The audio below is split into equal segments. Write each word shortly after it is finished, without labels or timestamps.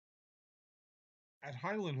At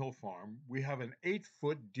Highland Hill Farm, we have an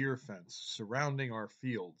 8-foot deer fence surrounding our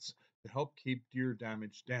fields to help keep deer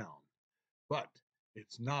damage down. But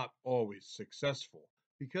it's not always successful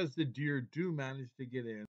because the deer do manage to get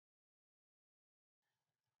in.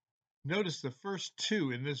 Notice the first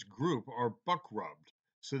two in this group are buck rubbed,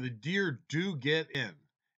 so the deer do get in.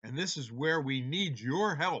 And this is where we need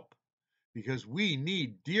your help because we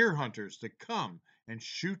need deer hunters to come and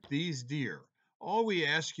shoot these deer. All we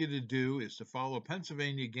ask you to do is to follow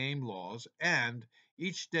Pennsylvania game laws, and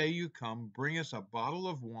each day you come, bring us a bottle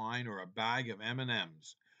of wine or a bag of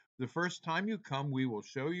M&Ms. The first time you come, we will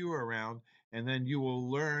show you around, and then you will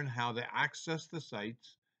learn how to access the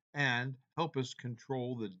sites and help us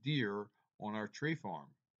control the deer on our tree farm.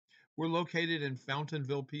 We're located in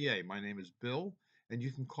Fountainville, PA. My name is Bill, and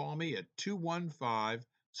you can call me at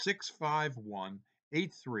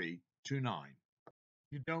 215-651-8329.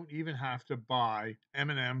 You don't even have to buy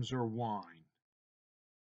M&Ms or wine.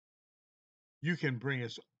 You can bring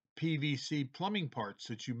us PVC plumbing parts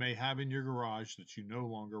that you may have in your garage that you no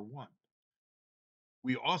longer want.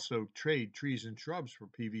 We also trade trees and shrubs for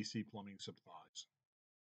PVC plumbing supplies.